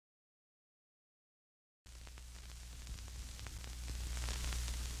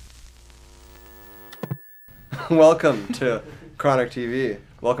Welcome to Chronic TV.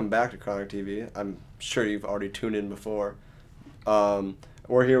 Welcome back to Chronic TV. I'm sure you've already tuned in before.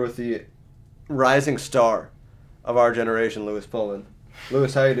 We're here with the rising star of our generation, Lewis Pullman.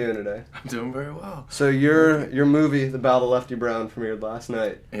 Lewis, how you doing today? I'm doing very well. So your movie, The Ballad of Lefty Brown, premiered last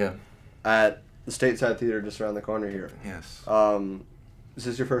night. Yeah. At the Stateside Theater just around the corner here. Yes. Is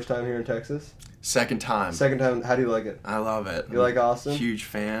this your first time here in Texas? Second time. Second time. How do you like it? I love it. You like Austin? Huge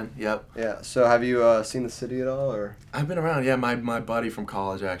fan. Yep. Yeah. So have you seen the city at all, or? I've been around. Yeah, my buddy from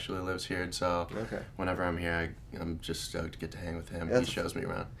college actually lives here, and so Okay. whenever I'm here, I'm just stoked to get to hang with him. Yeah, He shows me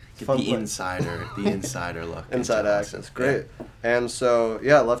around. Get fun the place. insider look. Inside into access. Austin. Great. And so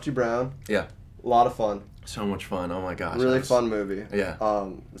yeah, Lefty Brown. Yeah. A lot of fun. So much fun. Oh my gosh. Really fun movie.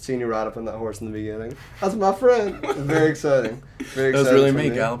 Yeah. Seeing you ride up on that horse in the beginning. That's my friend. It was very exciting. Very That was exciting really for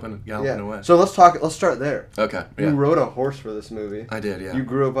me galloping away. So let's start there. Okay. You Yeah. rode a horse for this movie. I did. Yeah. You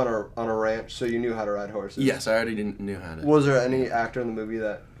grew up on a ranch, so you knew how to ride horses. Yes, I already knew how to. Was there any actor in the movie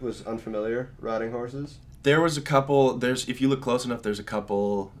that was unfamiliar riding horses? There was a couple. If you look close enough, there's a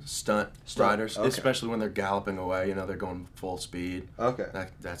couple stunt riders, okay. especially when they're galloping away. You know, they're going full speed. Okay.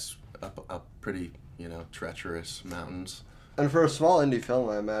 That's up pretty, treacherous mountains. And for a small indie film,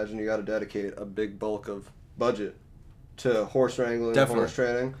 I imagine you got to dedicate a big bulk of budget to horse wrangling, Definitely. horse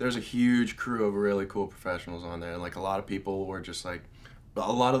training. There's a huge crew of really cool professionals on there, and like a lot of people were just like,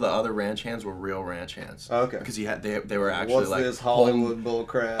 a lot of the other ranch hands were real ranch hands. Okay. Because they were actually What's like this Hollywood bull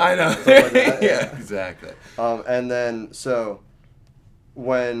crap? I know. Stuff like that. Yeah, exactly. And then so,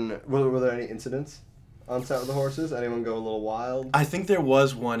 were there any incidents on set with the horses? Anyone go a little wild? I think there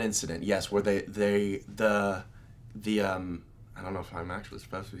was one incident, yes, where the I don't know if I'm actually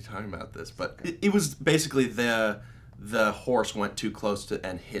supposed to be talking about this, but it was basically the horse went too close to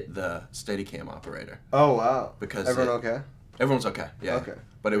and hit the Steadicam operator. Oh wow! Because everyone okay? Everyone's okay. Yeah. Okay.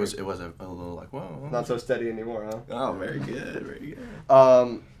 But it was a little like whoa. Not so steady anymore, huh? Oh, very good, very good.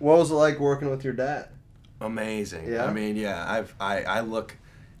 What was it like working with your dad? Amazing. Yeah. I mean, yeah, I look,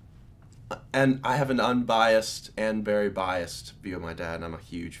 and I have an unbiased and very biased view of my dad, and I'm a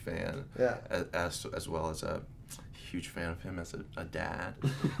huge fan. Yeah. As well as a huge fan of him as a dad,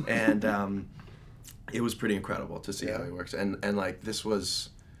 and it was pretty incredible to see how he works, and like this was.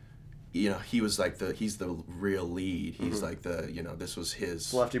 He was like he's the real lead. He's like this was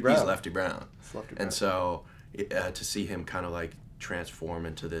his. Lefty Brown. He's Lefty Brown. It's Lefty Brown. And so to see him kind of like transform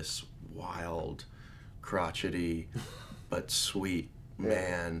into this wild, crotchety, but sweet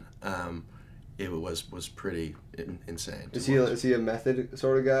man, it was pretty insane. Is he a method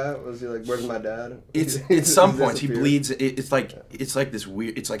sort of guy? Was he like, where's my dad? At some points he bleeds. It's like this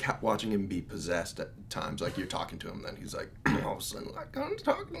weird. It's like watching him be possessed at times. Like you're talking to him, then he's like all of a sudden like I'm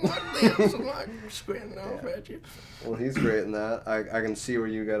talking like this. I'm like squinting off at you. Well, he's great in that. I can see where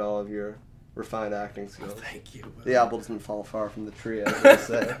you get all of your refined acting skills. Oh, thank you. The apple doesn't fall far from the tree, as they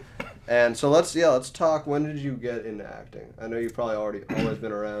say. And so let's talk. When did you get into acting? I know you've probably always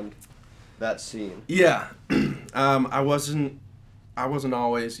been around that scene. Yeah, I wasn't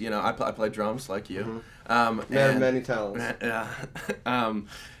always. I played drums like you. Man of many talents. Yeah.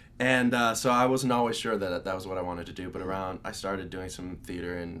 So I wasn't always sure that was what I wanted to do. But I started doing some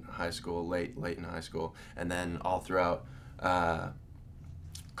theater in high school, late in high school, and then all throughout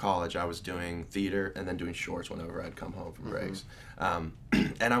college, I was doing theater and then doing shorts whenever I'd come home from breaks. And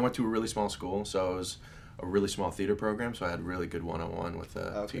I went to a really small school, so it was a really small theater program. So I had really good one-on-one with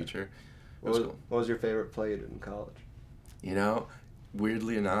a teacher. What was your favorite play you did in college?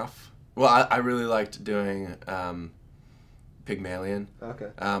 Weirdly enough, well, I really liked doing Pygmalion. Okay.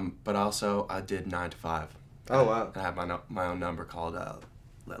 But also I did 9 to 5. Oh wow. I had my own number called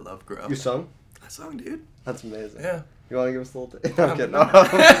 "Let Love Grow." You sung? I sung, dude. That's amazing. Yeah. You want to give us a little? I'm kidding.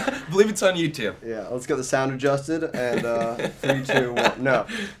 I believe it's on YouTube. Yeah. Let's get the sound adjusted and 3, 2, 1. No.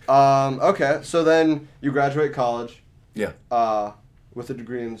 Okay. So then you graduate college. Yeah. With a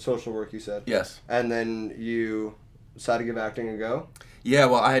degree in social work, you said. Yes. And then you decided to give acting a go? Yeah,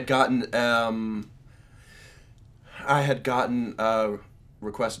 well, I had gotten a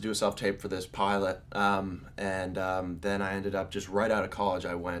request to do a self-tape for this pilot, and then I ended up just right out of college,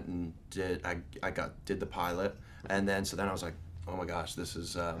 I went and did the pilot, and then I was like, oh my gosh, this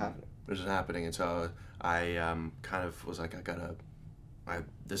is happening, and so I kind of was like,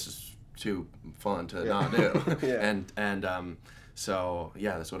 this is too fun to not do. Yeah. and so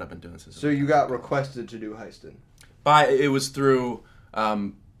yeah, that's what I've been doing since. So you got requested to do Heiston? It was through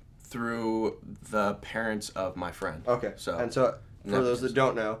the parents of my friend. Okay. For those that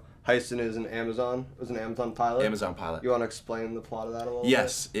don't know, Heiston is an Amazon pilot. Amazon pilot. You want to explain the plot of that a little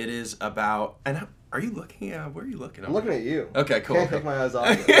Yes, it is about, and Are you looking at? Where are you looking? I'm looking at you. Okay, cool. Can't take my eyes off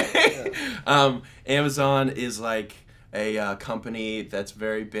it. Yeah. Amazon is like a company that's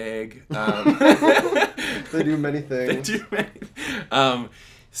very big. They do many things. They do many.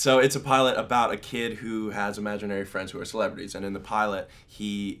 So it's a pilot about a kid who has imaginary friends who are celebrities, and in the pilot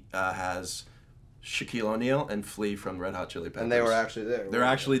he has Shaquille O'Neal and Flea from Red Hot Chili Peppers. And they were actually there. They're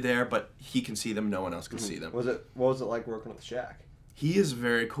actually there, but he can see them. No one else can see them. What was it like working with Shaq? He is a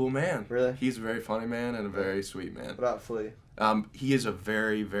very cool man. Really? He's a very funny man and a very sweet man. What about Flea? He is a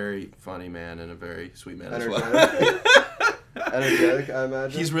very, very funny man and a very sweet man as Energetic. well. Energetic, I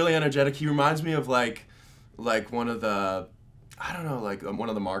imagine. He's really energetic. He reminds me of like one of the, I don't know, like one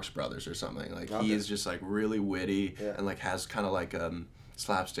of the Marx Brothers or something. Like he is just like really witty and like has kind of like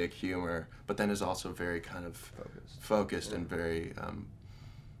slapstick humor, but then is also very kind of focused and very,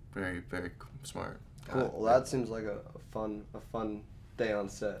 very, very smart. Cool. Well, that seems like a fun day on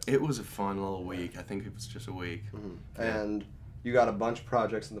set. It was a fun little week. I think it was just a week. Mm-hmm. And you got a bunch of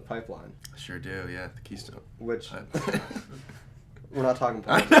projects in the pipeline. I sure do, yeah. The Keystone. Which we're not talking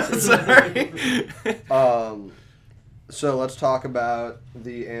politics. Sorry. So let's talk about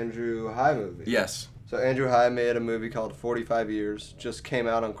the Andrew High movie. Yes. So Andrew High made a movie called 45 Years. Just came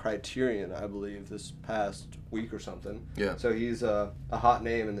out on Criterion, I believe, this past week or something. Yeah. So he's a hot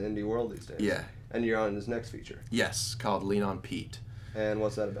name in the indie world these days. Yeah. And you're on his next feature. Yes, called Lean on Pete. And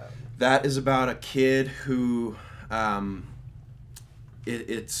what's that about? That is about a kid who,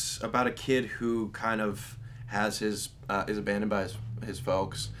 it's about a kid who kind of has is abandoned by his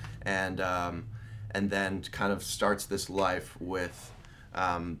folks, and then kind of starts this life with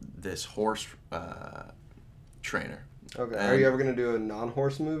this horse trainer. Okay. Are you ever gonna do a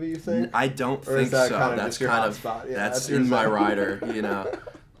non-horse movie? You think? I don't or think is that so. Kind of that's just kind your of spot? Yeah, that's in my rider. You know,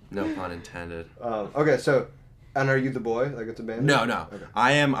 no pun intended. Okay, so. And are you the boy that gets abandoned? No. Okay.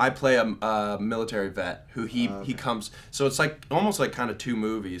 I play a military vet who he comes. So it's like almost like kind of two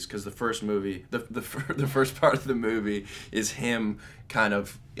movies, because the first movie, the first part of the movie is him kind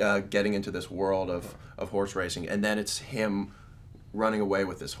of getting into this world of horse racing, and then it's him running away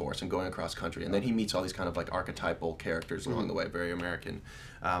with this horse and going across country, and then he meets all these kind of like archetypal characters along the way, very American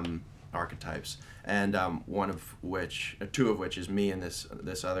archetypes, and two of which is me and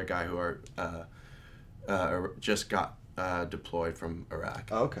this other guy who are. Just got deployed from Iraq.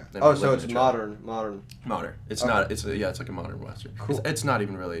 Oh, okay. So it's modern. Modern. It's not. It's like a modern western. Cool. It's not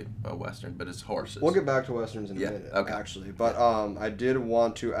even really a western, but it's horses. We'll get back to westerns in a minute. Okay. Actually, but I did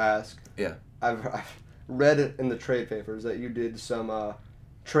want to ask. Yeah. I've read it in the trade papers that you did some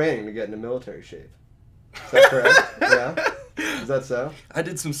training to get into military shape. Is that correct? Yeah. Is that so? I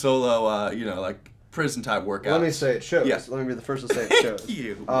did some solo, like prison type workouts. Let me say it shows. Yeah. Let me be the first to say it shows. Thank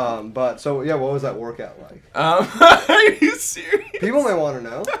you. But so yeah, what was that workout like? Are you serious? People may want to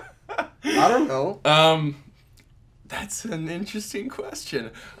know. I don't know. That's an interesting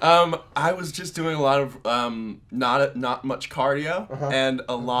question. I was just doing a lot of not much cardio and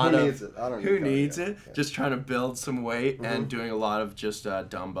a lot Who needs it? I don't. Who needs it? Yeah. Just trying to build some weight and doing a lot of just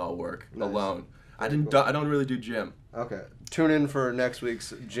dumbbell work alone. I don't really do gym. Okay. Tune in for next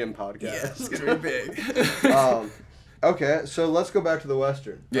week's gym podcast. Yeah, it's gonna be big. Okay, so let's go back to the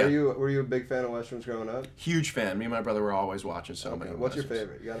Western. Yeah. Were you a big fan of Westerns growing up? Huge fan. Me and my brother were always watching many. What's Westerns. your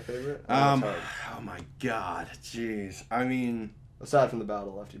favorite? You got a favorite? Oh my God, jeez. I mean, aside from the Ballad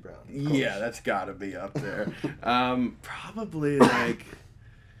of Lefty Brown. Yeah, that's gotta be up there. Probably like,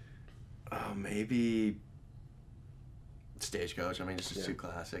 maybe Stagecoach. I mean, it's just too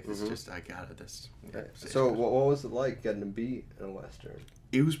classic. It's just I got it. So what was it like getting to be in a Western?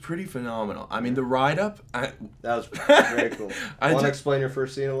 It was pretty phenomenal. I mean, the ride up. That was very cool. Want to explain your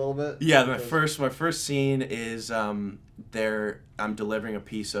first scene a little bit? Yeah, my first scene is I'm delivering a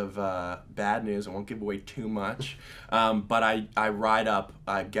piece of bad news. I won't give away too much, but I ride up,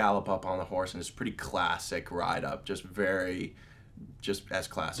 I gallop up on the horse, and it's a pretty classic ride up, just as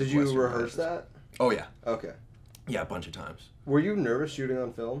classic. Did you Western rehearse rides. that? Oh yeah. Okay. Yeah, a bunch of times. Were you nervous shooting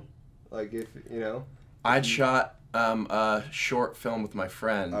on film? Like if I'd shot a short film with my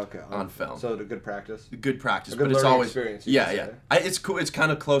friend on film. So a good practice. Good practice, a good but it's always experience. Yeah. It's cool. It's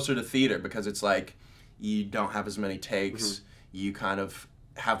kind of closer to theater because it's like you don't have as many takes. You kind of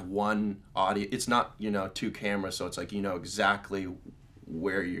have one audio. It's not two cameras, so it's like exactly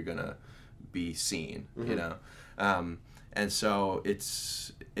where you're gonna be seen. And so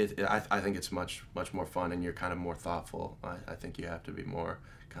I think it's much more fun, and you're kind of more thoughtful. I think you have to be more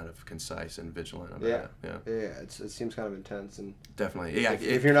kind of concise and vigilant about it. Yeah. It seems kind of intense, and definitely. Yeah.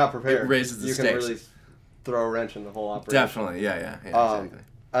 If you're not prepared, it raises the you stakes. can really throw a wrench in the whole operation. Definitely. Yeah. Exactly.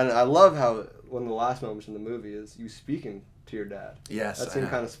 And I love how one of the last moments in the movie is you speaking to your dad. Yes, that seemed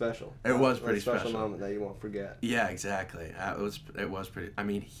kind of special. It was pretty a special special. moment that you won't forget. Yeah, exactly. It was pretty. I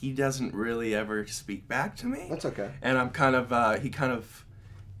mean, he doesn't really ever speak back to me. That's okay. And I'm kind of he kind of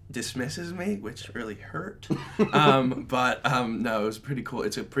dismisses me, which really hurt. But no, it was pretty cool.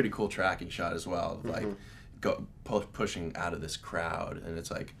 It's a pretty cool tracking shot as well. Like pushing out of this crowd, and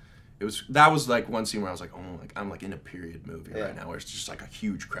it's like. That was like one scene where I was like, oh, like I'm like in a period movie right now where it's just like a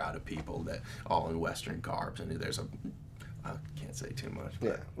huge crowd of people that all in Western garbs, and there's I can't say too much. But.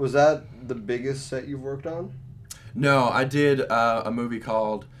 Yeah. Was that the biggest set you've worked on? No, I did a movie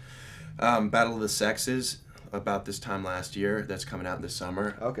called Battle of the Sexes about this time last year that's coming out this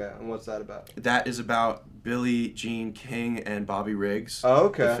summer. Okay, and what's that about? That is about Billie Jean King and Bobby Riggs. Oh,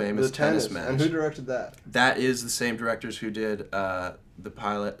 okay. The famous tennis match. And who directed that? That is the same directors who did the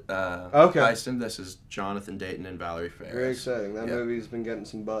pilot Heiston. This is Jonathan Dayton and Valerie Faris. Very exciting. That movie's been getting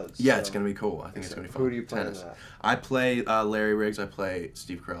some buzz. Yeah, so. it's going to be cool. I think it's going to be fun. Who do you play in that? I play Larry Riggs. I play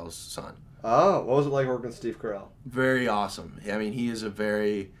Steve Carell's son. Oh, what was it like working with Steve Carell? Very awesome. I mean, he is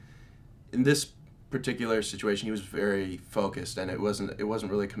in this particular situation, he was very focused, and it wasn't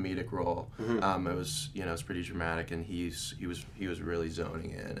really a comedic role. Mm-hmm. It was it's pretty dramatic, and he was really zoning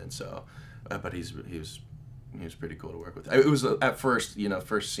in, and so, but he was pretty cool to work with. It was at first,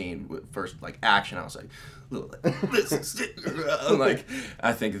 first scene, first like action. I was like, this is like,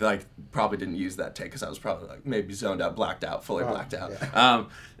 I think like probably didn't use that take because I was probably like maybe zoned out, blacked out, fully blacked out. Yeah.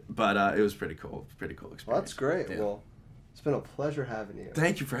 But it was pretty cool experience. Well, that's great. Yeah. Well, it's been a pleasure having you.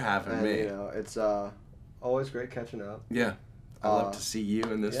 Thank you for having me. It's always great catching up. Yeah, I love to see you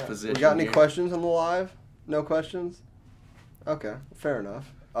in this position. We got any questions on the live? No questions? Okay, fair enough.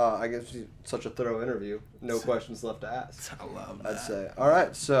 I guess it's such a thorough interview. No questions left to ask. I love that. I'd say. All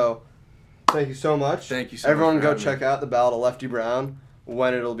right, so thank you so much. Thank you so Everyone much. Everyone go check out The Ballad of Lefty Brown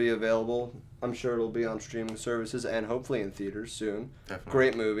when it'll be available. I'm sure it'll be on streaming services and hopefully in theaters soon. Definitely.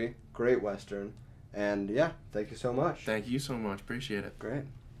 Great movie, great Western. And yeah, thank you so much. Thank you so much. Appreciate it. Great.